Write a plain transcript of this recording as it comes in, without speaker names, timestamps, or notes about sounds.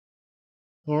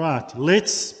All right,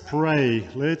 let's pray.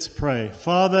 Let's pray.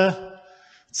 Father,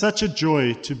 it's such a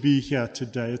joy to be here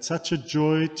today. It's such a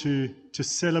joy to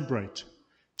celebrate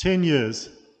 10 years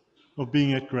of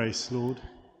being at Grace, Lord.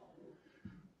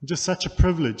 Just such a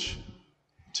privilege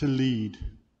to lead.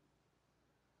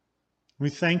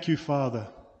 We thank you, Father.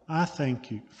 I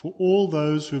thank you for all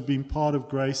those who have been part of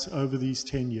Grace over these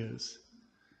 10 years.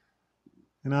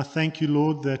 And I thank you,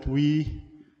 Lord, that we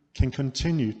can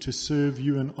continue to serve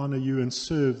you and honor you and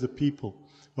serve the people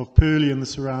of Purley and the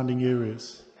surrounding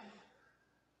areas.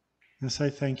 And I say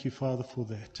thank you, Father, for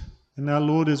that. And now,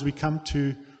 Lord, as we come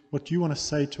to what you want to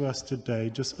say to us today,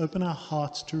 just open our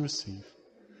hearts to receive.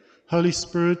 Holy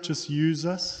Spirit, just use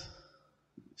us,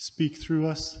 speak through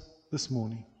us this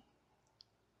morning.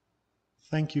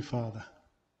 Thank you, Father.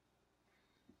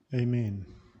 Amen.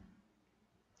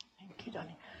 Thank you,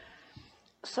 darling.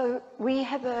 So we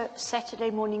have a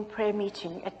Saturday morning prayer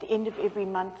meeting. At the end of every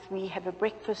month, we have a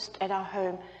breakfast at our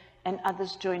home and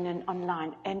others join in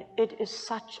online. And it is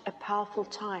such a powerful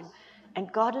time.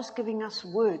 And God is giving us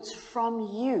words from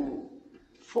you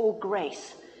for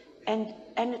grace. And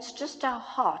it's just our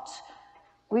heart.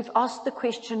 We've asked the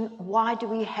question, why do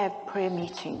we have prayer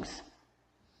meetings?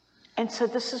 And so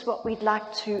this is what we'd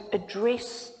like to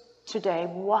address today.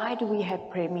 Why do we have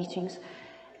prayer meetings?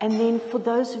 And then for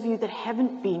those of you that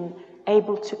haven't been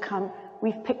able to come,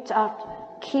 we've picked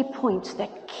out key points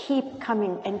that keep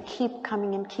coming and keep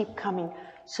coming and keep coming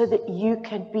so that you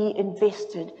can be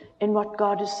invested in what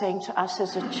God is saying to us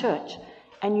as a church.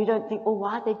 And you don't think, oh,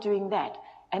 why are they doing that?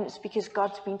 And it's because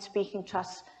God's been speaking to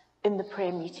us in the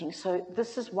prayer meeting. So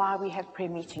this is why we have prayer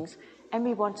meetings, and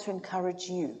we want to encourage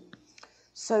you.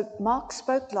 So Mark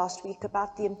spoke last week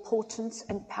about the importance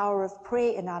and power of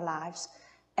prayer in our lives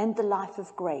and the life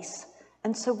of grace.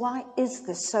 And so why is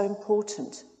this so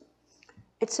important?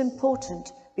 It's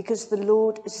important because the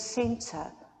Lord is center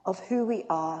of who we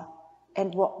are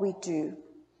and what we do,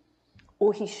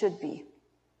 or he should be.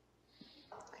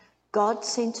 God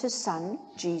sent his son,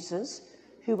 Jesus,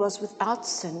 who was without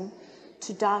sin,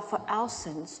 to die for our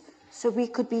sins so we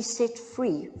could be set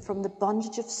free from the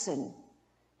bondage of sin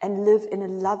and live in a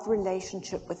love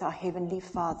relationship with our Heavenly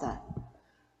Father.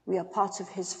 We are part of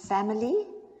his family,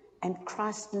 and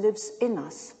Christ lives in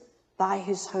us by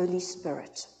his Holy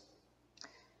Spirit.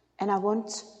 And I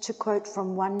want to quote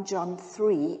from 1 John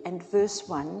 3 and verse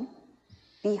 1,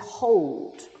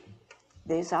 behold,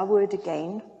 there's our word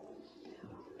again,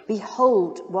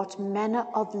 behold what manner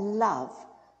of love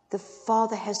the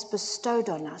Father has bestowed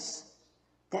on us,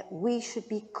 that we should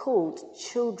be called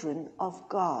children of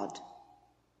God.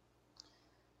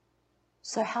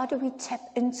 So how do we tap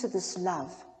into this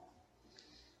love?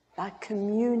 By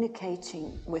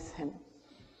communicating with him.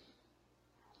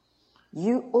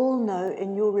 You all know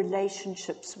in your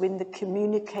relationships when the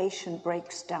communication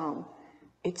breaks down,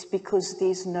 it's because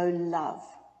there's no love.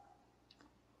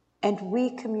 And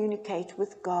we communicate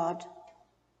with God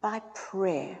by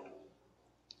prayer.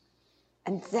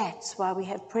 And that's why we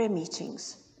have prayer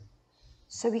meetings,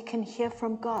 so we can hear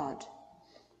from God,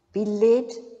 be led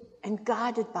and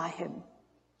guided by him,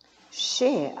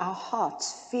 share our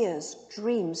hearts, fears,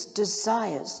 dreams,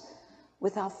 desires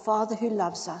with our Father who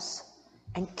loves us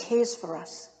and cares for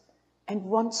us and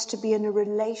wants to be in a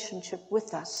relationship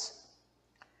with us.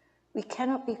 We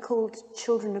cannot be called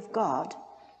children of God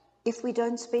if we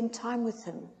don't spend time with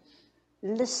him,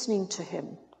 listening to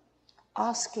him,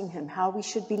 asking him how we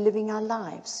should be living our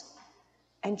lives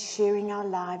and sharing our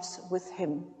lives with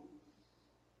him.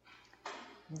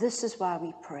 This is why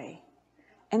we pray.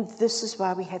 And this is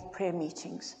why we have prayer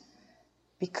meetings,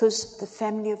 because the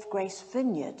family of Grace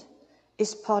Vineyard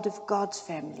is part of God's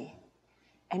family,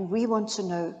 and we want to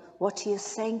know what he is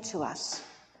saying to us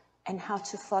and how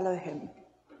to follow him.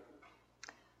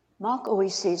 Mark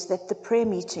always says that the prayer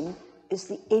meeting is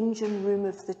the engine room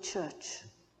of the church.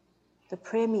 The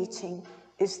prayer meeting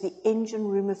is the engine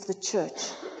room of the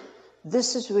church.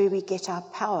 This is where we get our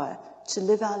power to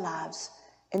live our lives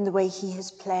in the way he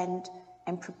has planned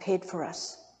and prepared for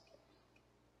us.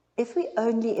 If we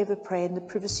only ever pray in the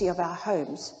privacy of our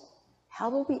homes, how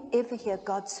will we ever hear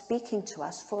God speaking to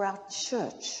us for our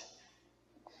church?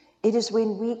 It is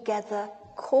when we gather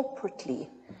corporately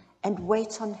and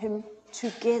wait on him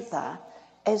together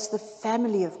as the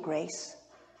family of grace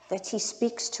that he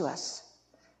speaks to us,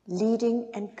 leading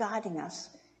and guiding us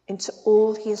into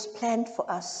all he has planned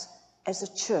for us as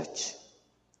a church.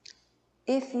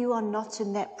 If you are not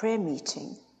in that prayer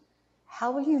meeting,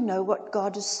 how will you know what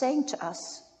God is saying to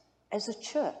us as a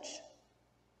church?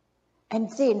 And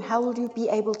then how will you be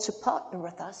able to partner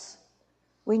with us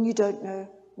when you don't know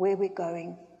where we're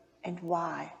going and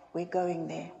why we're going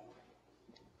there?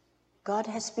 God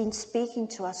has been speaking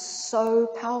to us so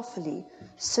powerfully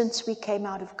since we came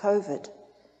out of COVID.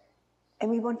 And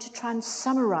we want to try and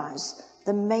summarize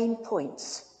the main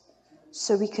points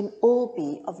so we can all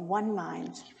be of one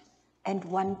mind and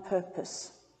one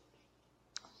purpose.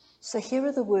 So here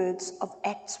are the words of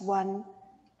Acts 1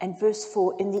 and verse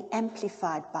 4 in the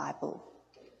Amplified Bible.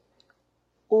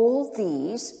 All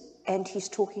these, and he's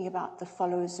talking about the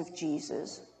followers of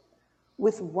Jesus,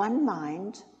 with one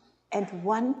mind and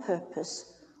one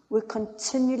purpose, were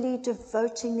continually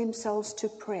devoting themselves to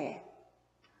prayer,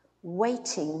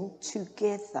 waiting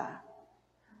together,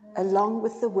 along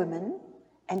with the women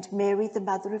and Mary, the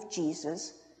mother of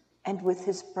Jesus, and with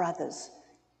his brothers.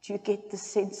 Do you get the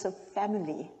sense of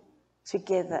family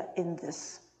together in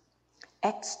this?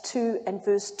 Acts 2 and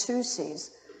verse 2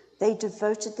 says, they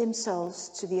devoted themselves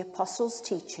to the apostles'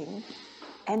 teaching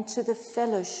and to the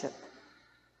fellowship,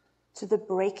 to the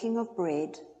breaking of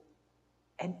bread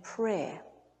and prayer.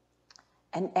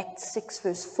 And Acts 6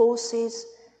 verse 4 says,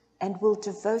 and will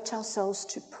devote ourselves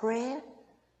to prayer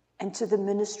and to the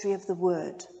ministry of the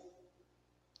word.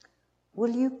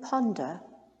 Will you ponder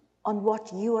on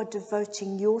what you are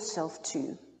devoting yourself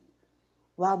to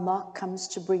while Mark comes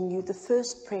to bring you the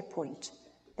first prayer point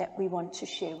that we want to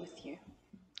share with you?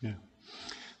 Yeah.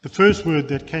 The first word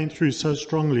that came through so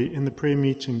strongly in the prayer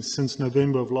meetings since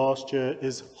November of last year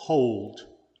is hold.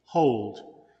 Hold.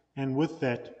 And with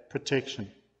that, protection.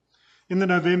 In the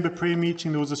November prayer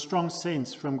meeting, there was a strong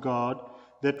sense from God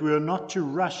that we are not to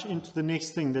rush into the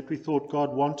next thing that we thought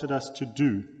God wanted us to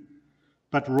do,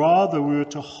 but rather we were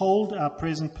to hold our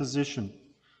present position,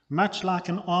 much like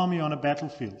an army on a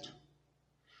battlefield.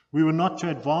 We were not to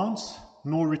advance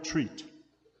nor retreat,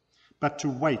 but to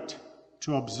wait,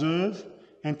 to observe,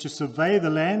 and to survey the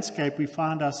landscape we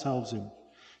find ourselves in,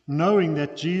 knowing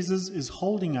that Jesus is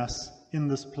holding us in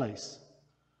this place.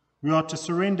 We are to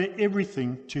surrender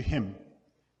everything to him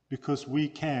because we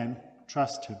can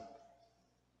trust him.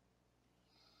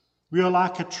 We are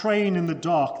like a train in the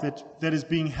dark that is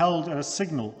being held at a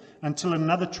signal until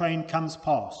another train comes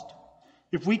past.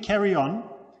 If we carry on,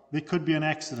 there could be an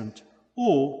accident,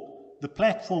 or the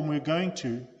platform we're going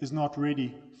to is not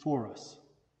ready for us.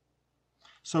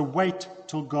 So wait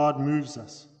till God moves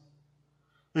us.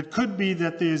 It could be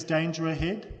that there is danger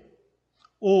ahead,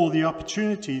 or the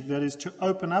opportunity that is to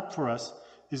open up for us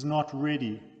is not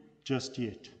ready just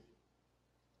yet.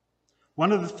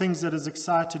 One of the things that has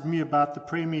excited me about the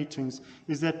prayer meetings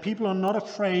is that people are not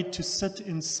afraid to sit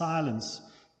in silence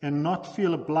and not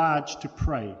feel obliged to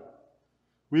pray.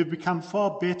 We have become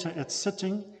far better at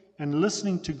sitting and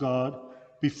listening to God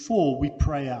before we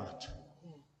pray out.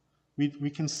 We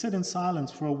can sit in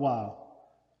silence for a while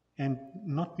and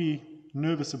not be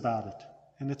nervous about it.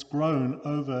 And it's grown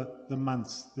over the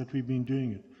months that we've been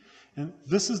doing it. And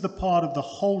this is the part of the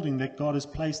holding that God has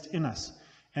placed in us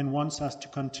and wants us to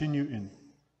continue in.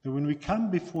 That when we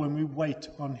come before him, we wait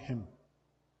on him.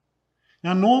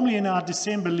 Now, normally in our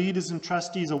December Leaders and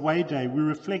Trustees Away Day, we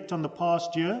reflect on the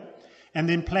past year and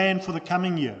then plan for the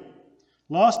coming year.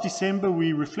 Last December,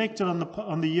 we reflected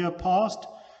on the year past,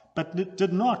 but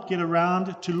did not get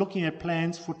around to looking at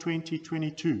plans for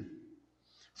 2022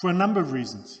 for a number of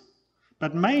reasons.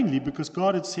 But mainly because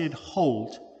God had said,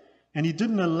 hold, and he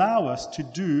didn't allow us to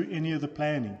do any of the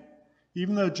planning.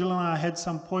 Even though Jill and I had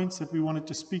some points that we wanted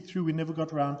to speak through, we never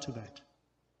got around to that.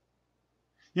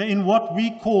 Yeah, in what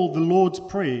we call the Lord's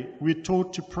Prayer, we're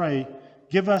taught to pray,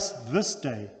 give us this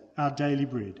day our daily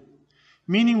bread.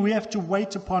 Meaning we have to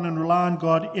wait upon and rely on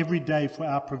God every day for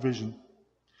our provision.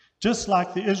 Just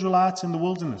like the Israelites in the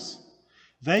wilderness.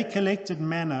 They collected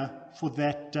manna for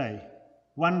that day,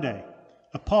 one day,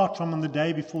 apart from on the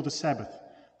day before the Sabbath,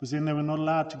 because then they were not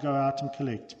allowed to go out and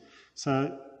collect.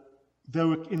 So they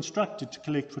were instructed to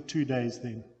collect for 2 days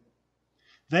then.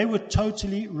 They were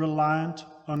totally reliant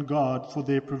on God for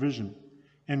their provision,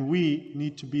 and we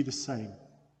need to be the same.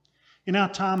 In our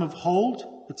time of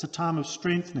hold, it's a time of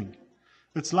strengthening.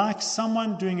 It's like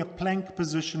someone doing a plank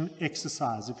position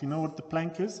exercise. If you know what the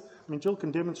plank is, I mean, Jill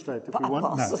can demonstrate if you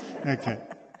want. No, okay.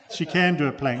 She can do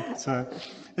a plank. So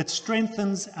it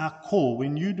strengthens our core.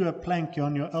 When you do a plank, you're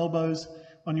on your elbows,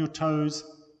 on your toes,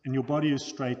 and your body is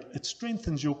straight. It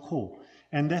strengthens your core.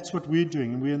 And that's what we're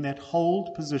doing. We're in that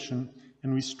hold position,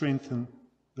 and we strengthen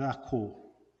our core.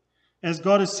 As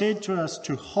God has said to us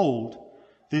to hold,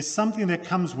 there's something that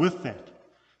comes with that.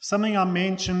 Something I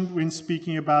mentioned when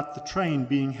speaking about the train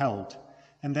being held,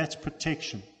 and that's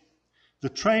protection. The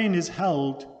train is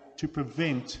held to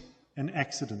prevent an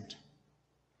accident.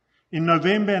 In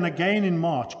November and again in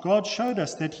March, God showed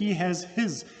us that he has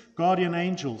his guardian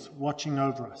angels watching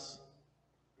over us.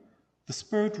 The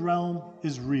spirit realm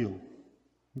is real.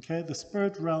 Okay, the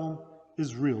spirit realm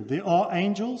is real. There are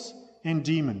angels and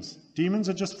demons. Demons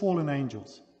are just fallen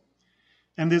angels.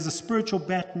 And there's a spiritual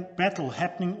battle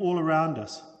happening all around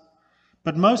us.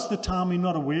 But most of the time we're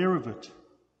not aware of it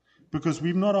because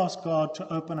we've not asked God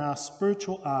to open our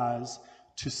spiritual eyes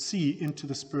to see into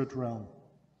the spirit realm.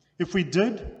 If we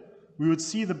did, we would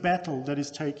see the battle that is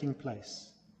taking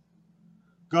place.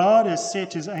 God has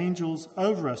set his angels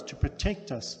over us to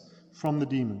protect us from the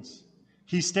demons.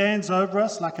 He stands over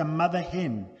us like a mother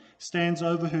hen stands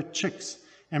over her chicks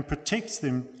and protects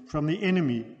them from the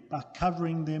enemy by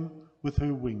covering them with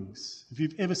her wings. If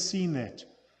you've ever seen that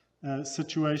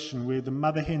situation where the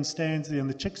mother hen stands there and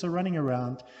the chicks are running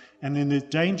around, and then the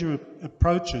danger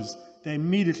approaches, they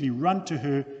immediately run to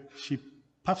her. She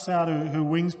puffs out her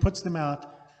wings, puts them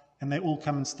out, and they all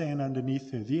come and stand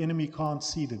underneath her. The enemy can't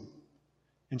see them,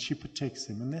 and she protects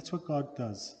them. And that's what God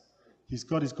does. He's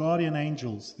got his guardian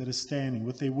angels that are standing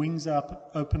with their wings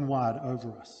up, open wide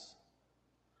over us.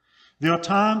 There are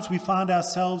times we find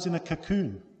ourselves in a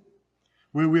cocoon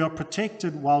where we are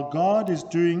protected while God is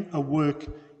doing a work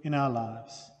in our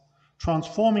lives,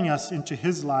 transforming us into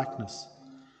his likeness.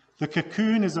 The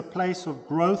cocoon is a place of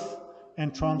growth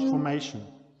and transformation.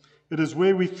 It is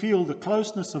where we feel the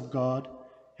closeness of God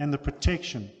and the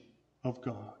protection of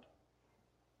God.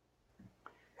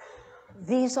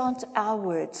 These aren't our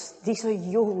words, these are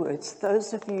your words.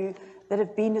 Those of you that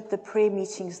have been at the prayer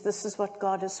meetings, this is what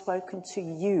God has spoken to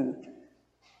you.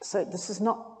 So this is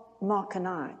not Mark and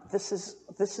I, this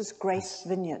is Grace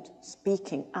Vineyard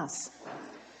speaking, us.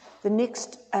 The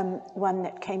next one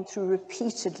that came through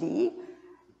repeatedly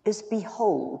is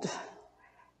behold,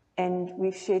 and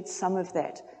we've shared some of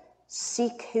that.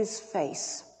 Seek his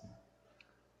face.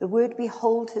 The word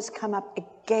behold has come up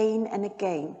again and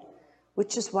again,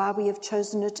 which is why we have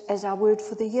chosen it as our word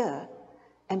for the year,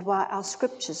 and why our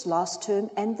scriptures last term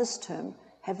and this term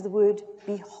have the word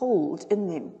behold in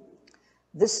them.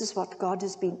 This is what God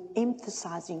has been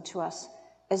emphasizing to us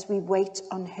as we wait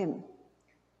on him.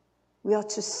 We are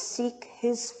to seek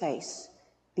his face,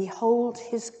 behold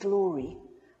his glory,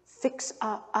 fix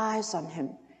our eyes on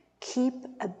him, keep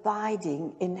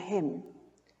abiding in him.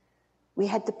 We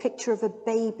had the picture of a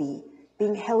baby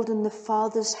being held in the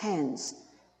Father's hands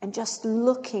and just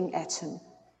looking at him,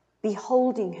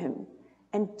 beholding him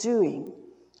and doing.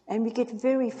 And we get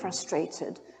very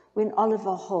frustrated when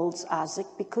Oliver holds Isaac,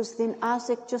 because then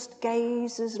Isaac just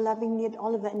gazes lovingly at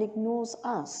Oliver and ignores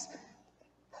us.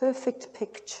 Perfect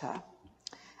picture.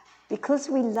 Because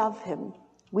we love him,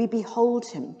 we behold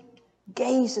him,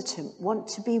 gaze at him, want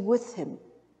to be with him,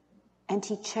 and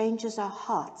he changes our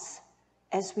hearts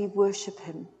as we worship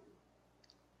him.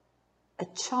 A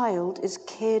child is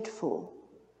cared for.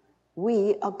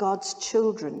 We are God's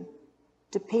children,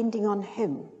 depending on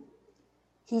him.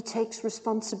 He takes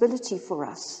responsibility for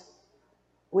us.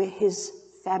 We're his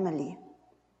family.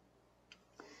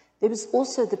 There was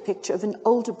also the picture of an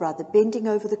older brother bending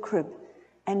over the crib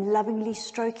and lovingly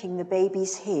stroking the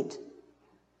baby's head.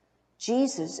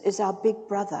 Jesus is our big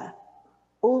brother,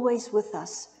 always with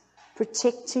us,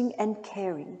 protecting and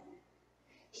caring.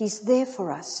 He's there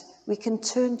for us. We can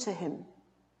turn to him.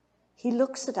 He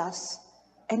looks at us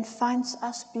and finds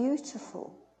us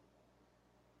beautiful.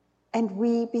 And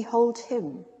we behold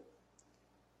him.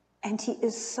 And he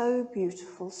is so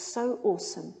beautiful, so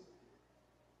awesome.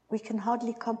 We can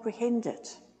hardly comprehend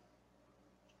it.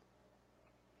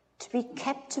 To be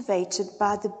captivated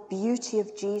by the beauty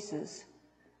of Jesus,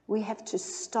 we have to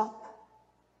stop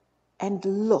and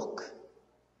look,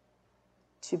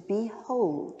 to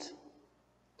behold.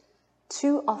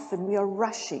 Too often we are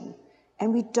rushing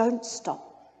and we don't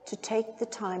stop to take the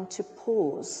time to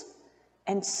pause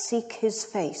and seek his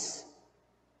face.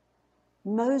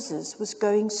 Moses was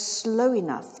going slow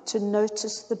enough to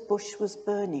notice the bush was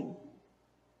burning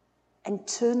and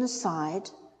turn aside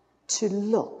to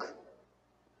look.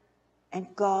 And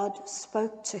God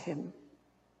spoke to him.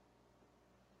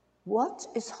 What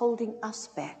is holding us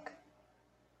back?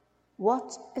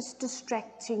 What is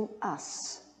distracting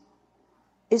us?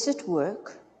 Is it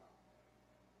work?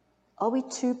 Are we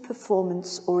too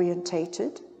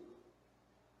performance-orientated?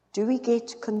 Do we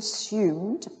get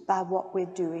consumed by what we're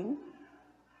doing?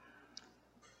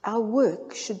 Our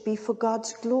work should be for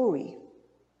God's glory.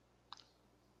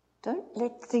 Don't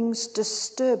let things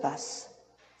disturb us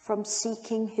from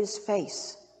seeking his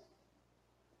face.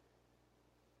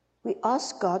 We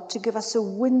ask God to give us a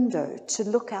window to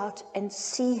look out and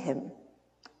see him,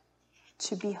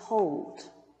 to behold,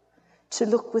 to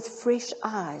look with fresh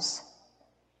eyes,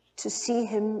 to see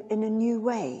him in a new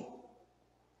way,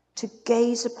 to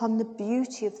gaze upon the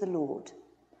beauty of the Lord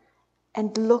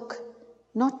and look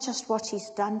not just what he's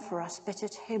done for us, but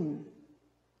at him.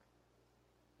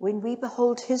 When we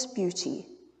behold his beauty,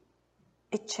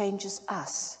 it changes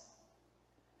us.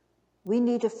 We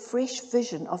need a fresh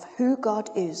vision of who God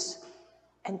is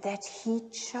and that he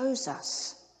chose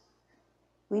us.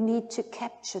 We need to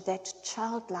capture that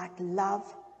childlike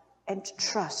love and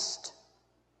trust.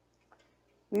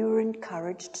 We were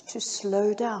encouraged to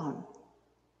slow down.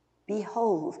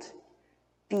 Behold,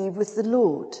 be with the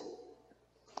Lord.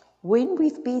 When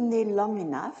we've been there long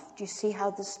enough, do you see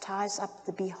how this ties up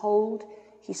the behold?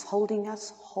 He's holding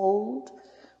us, hold.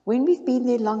 When we've been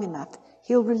there long enough,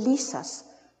 he'll release us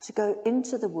to go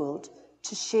into the world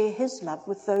to share his love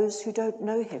with those who don't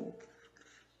know him.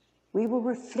 We will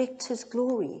reflect his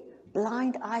glory.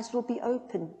 Blind eyes will be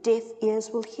opened, deaf ears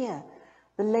will hear,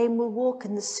 the lame will walk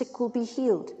and the sick will be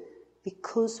healed,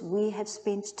 because we have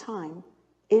spent time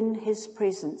in his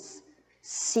presence,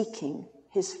 seeking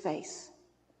his face.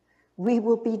 We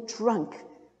will be drunk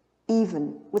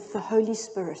even with the Holy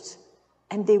Spirit,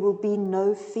 and there will be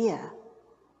no fear.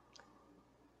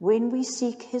 When we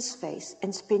seek his face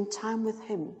and spend time with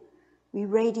him, we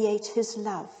radiate his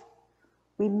love.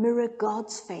 We mirror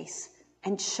God's face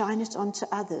and shine it onto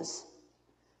others.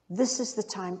 This is the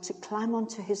time to climb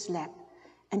onto his lap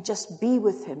and just be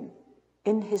with him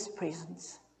in his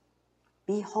presence.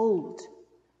 Behold,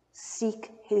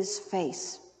 seek his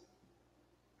face.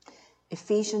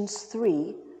 Ephesians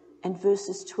 3 and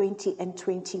verses 20 and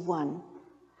 21.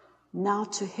 Now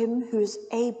to him who is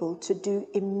able to do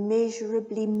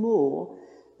immeasurably more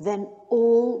than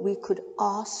all we could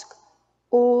ask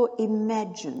or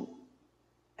imagine,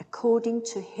 according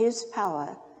to his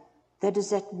power that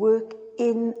is at work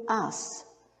in us,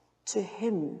 to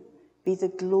him be the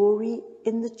glory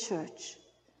in the church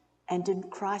and in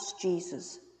Christ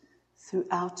Jesus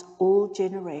throughout all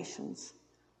generations,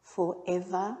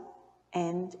 forever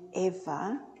and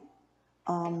ever.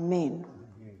 Amen.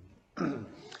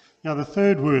 Now, the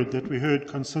third word that we heard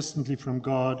consistently from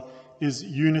God is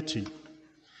unity.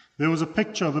 There was a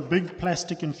picture of a big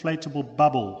plastic inflatable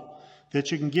bubble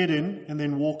that you can get in and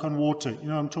then walk on water. You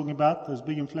know what I'm talking about, those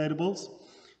big inflatables?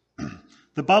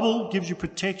 The bubble gives you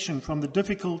protection from the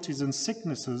difficulties and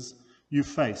sicknesses you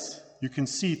face. You can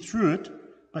see through it,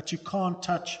 but you can't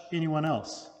touch anyone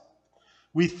else.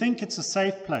 We think it's a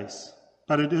safe place,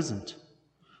 but it isn't.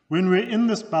 When we're in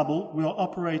this bubble, we are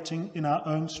operating in our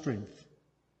own strength.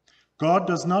 God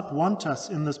does not want us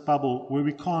in this bubble where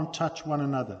we can't touch one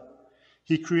another.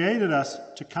 He created us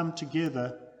to come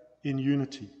together in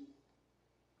unity.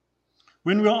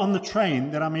 When we're on the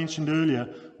train that I mentioned earlier,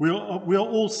 we are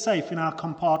all safe in our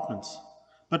compartments,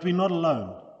 but we're not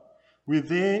alone. We're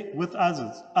there with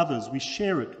others. We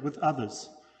share it with others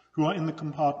who are in the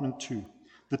compartment too.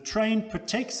 The train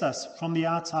protects us from the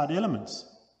outside elements,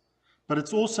 but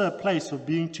it's also a place of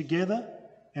being together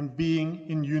and being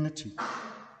in unity.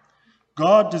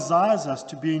 God desires us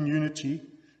to be in unity,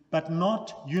 but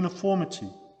not uniformity.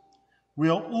 We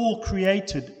are all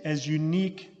created as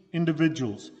unique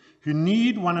individuals who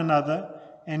need one another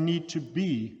and need to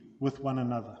be with one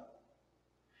another.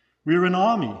 We're an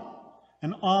army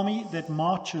that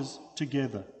marches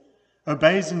together,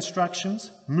 obeys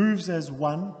instructions, moves as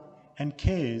one, and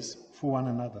cares for one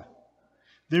another.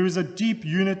 There is a deep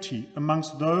unity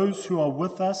amongst those who are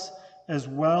with us as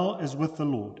well as with the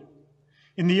Lord.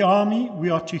 In the army, we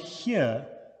are to hear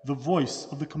the voice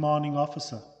of the commanding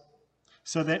officer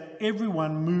so that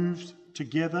everyone moves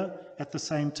together at the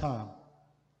same time.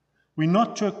 We're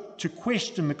not to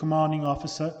question the commanding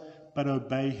officer, but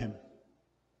obey him.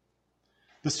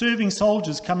 The serving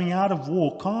soldiers coming out of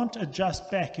war can't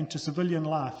adjust back into civilian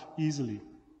life easily.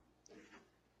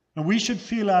 And we should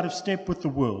feel out of step with the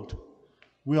world.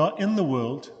 We are in the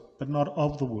world, but not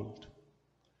of the world.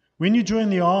 When you join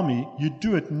the army, you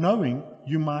do it knowing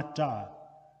you might die.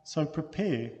 So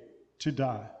prepare to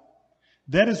die.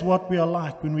 That is what we are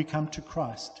like when we come to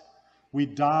Christ. We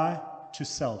die to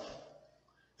self.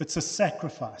 It's a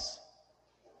sacrifice.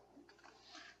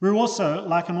 We're also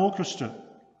like an orchestra,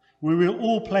 where we're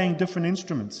all playing different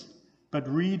instruments, but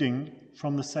reading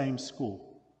from the same score,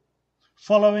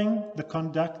 following the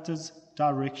conductor's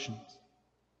directions.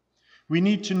 We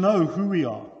need to know who we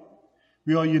are.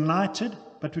 We are united,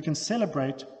 but we can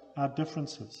celebrate our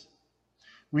differences.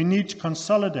 We need to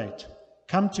consolidate,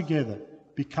 come together,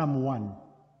 become one.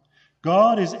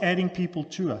 God is adding people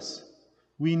to us.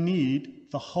 We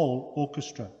need the whole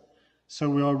orchestra, so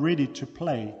we are ready to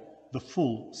play the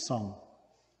full song.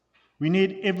 We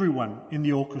need everyone in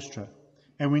the orchestra,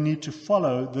 and we need to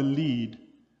follow the lead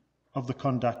of the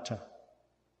conductor.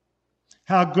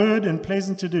 How good and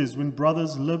pleasant it is when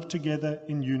brothers live together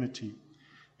in unity.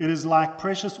 It is like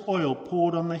precious oil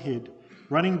poured on the head,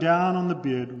 running down on the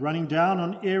beard, running down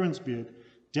on Aaron's beard,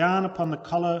 down upon the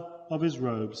collar of his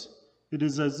robes. It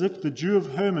is as if the dew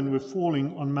of Hermon were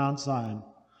falling on Mount Zion.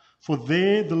 For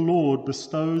there the Lord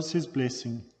bestows his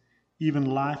blessing, even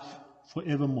life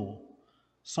forevermore.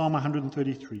 Psalm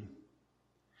 133.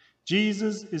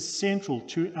 Jesus is central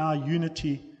to our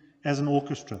unity as an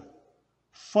orchestra.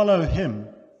 Follow him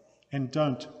and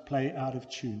don't play out of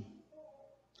tune.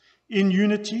 In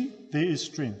unity, there is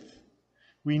strength.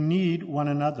 We need one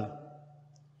another.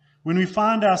 When we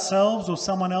find ourselves or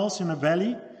someone else in a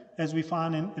valley, as we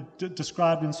find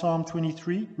described in Psalm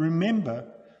 23, remember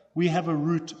we have a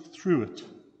route through it.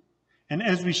 And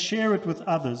as we share it with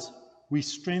others, we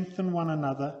strengthen one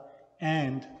another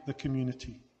and the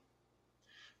community.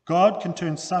 God can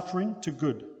turn suffering to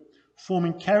good,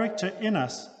 forming character in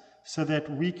us so that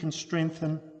we can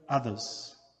strengthen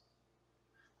others.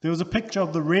 There was a picture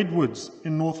of the redwoods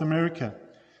in North America.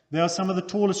 They are some of the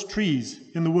tallest trees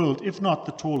in the world, if not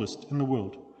the tallest in the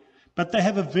world. But they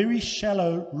have a very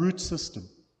shallow root system.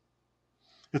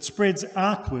 It spreads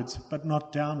outwards, but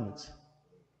not downwards.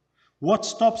 What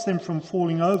stops them from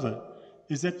falling over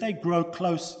is that they grow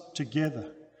close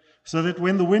together, so that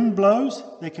when the wind blows,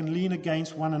 they can lean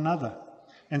against one another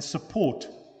and support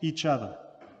each other.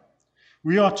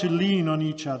 We are to lean on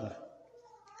each other.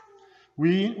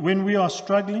 When we are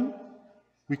struggling,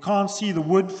 we can't see the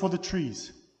wood for the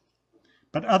trees,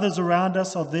 but others around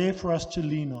us are there for us to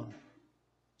lean on.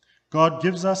 God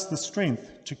gives us the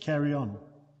strength to carry on.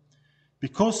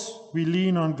 Because we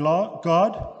lean on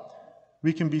God,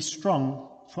 we can be strong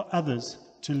for others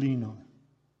to lean on.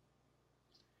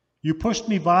 You pushed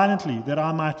me violently that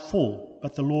I might fall,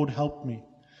 but the Lord helped me.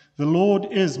 The Lord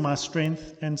is my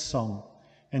strength and song,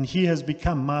 and he has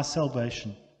become my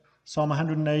salvation. Psalm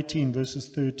 118, verses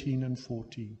 13 and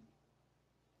 14.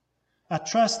 I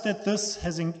trust that this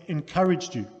has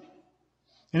encouraged you.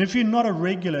 And if you're not a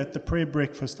regular at the prayer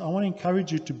breakfast, I want to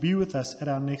encourage you to be with us at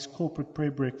our next corporate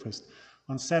prayer breakfast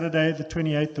on Saturday, the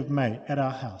 28th of May, at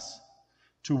our house,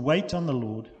 to wait on the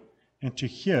Lord and to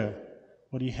hear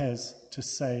what he has to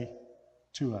say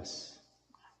to us.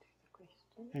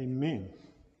 Amen.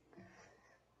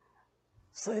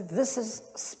 So this is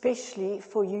especially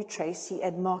for you, Tracy,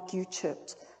 and Mark, you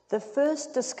chirped. The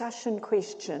first discussion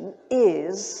question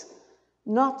is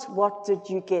not what did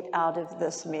you get out of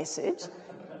this message,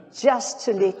 just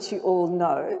to let you all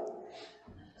know.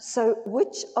 So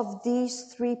which of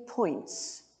these 3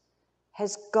 points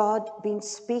has God been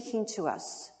speaking to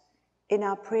us in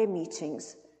our prayer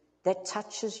meetings that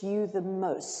touches you the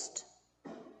most,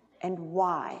 and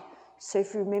why? So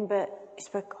if you remember, he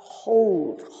spoke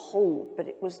hold, but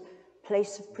it was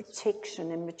place of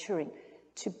protection and maturing,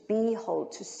 to be whole,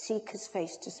 to seek his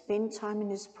face, to spend time in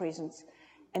his presence,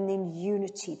 and then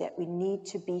unity, that we need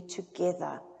to be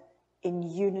together in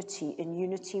unity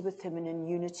with him and in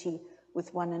unity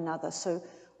with one another. So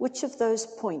which of those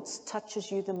points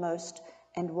touches you the most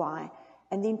and why?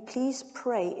 And then please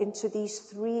pray into these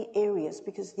 3 areas,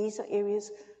 because these are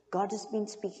areas God has been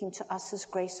speaking to us as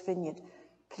Grace Vineyard.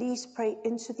 Please pray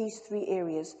into these 3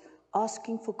 areas,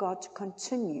 asking for God to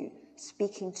continue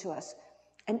speaking to us.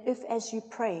 And if, as you're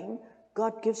praying,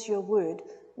 God gives you a word,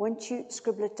 won't you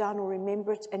scribble it down or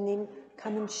remember it and then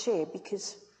come and share,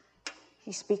 because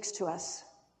he speaks to us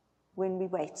when we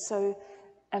wait. So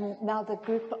now the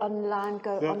group online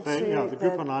go on to the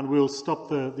group online. We'll stop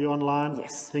the online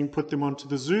thing, put them onto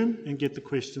the Zoom and get the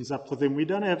questions up for them. We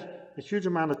don't have a huge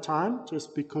amount of time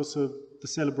just because of the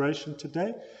celebration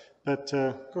today, but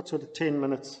got sort of 10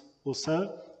 minutes or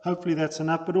so. Hopefully that's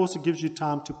enough, but also gives you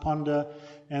time to ponder.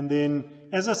 And then,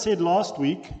 as I said last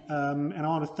week, and I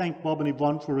want to thank Bob and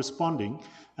Yvonne for responding,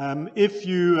 if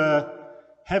you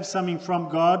have something from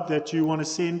God that you want to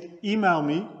send, email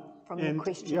me.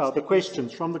 The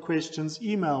questions,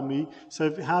 email me. So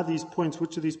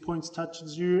which of these points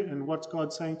touches you and what's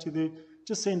God saying to you,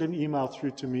 just send an email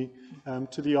through to me,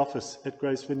 to the office at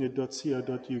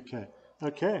gracevineyard.co.uk.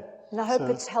 Okay. And I hope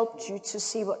it's helped you to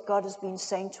see what God has been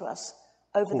saying to us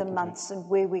over the months and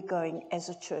where we're going as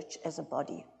a church, as a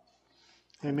body.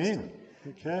 Amen.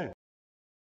 Okay.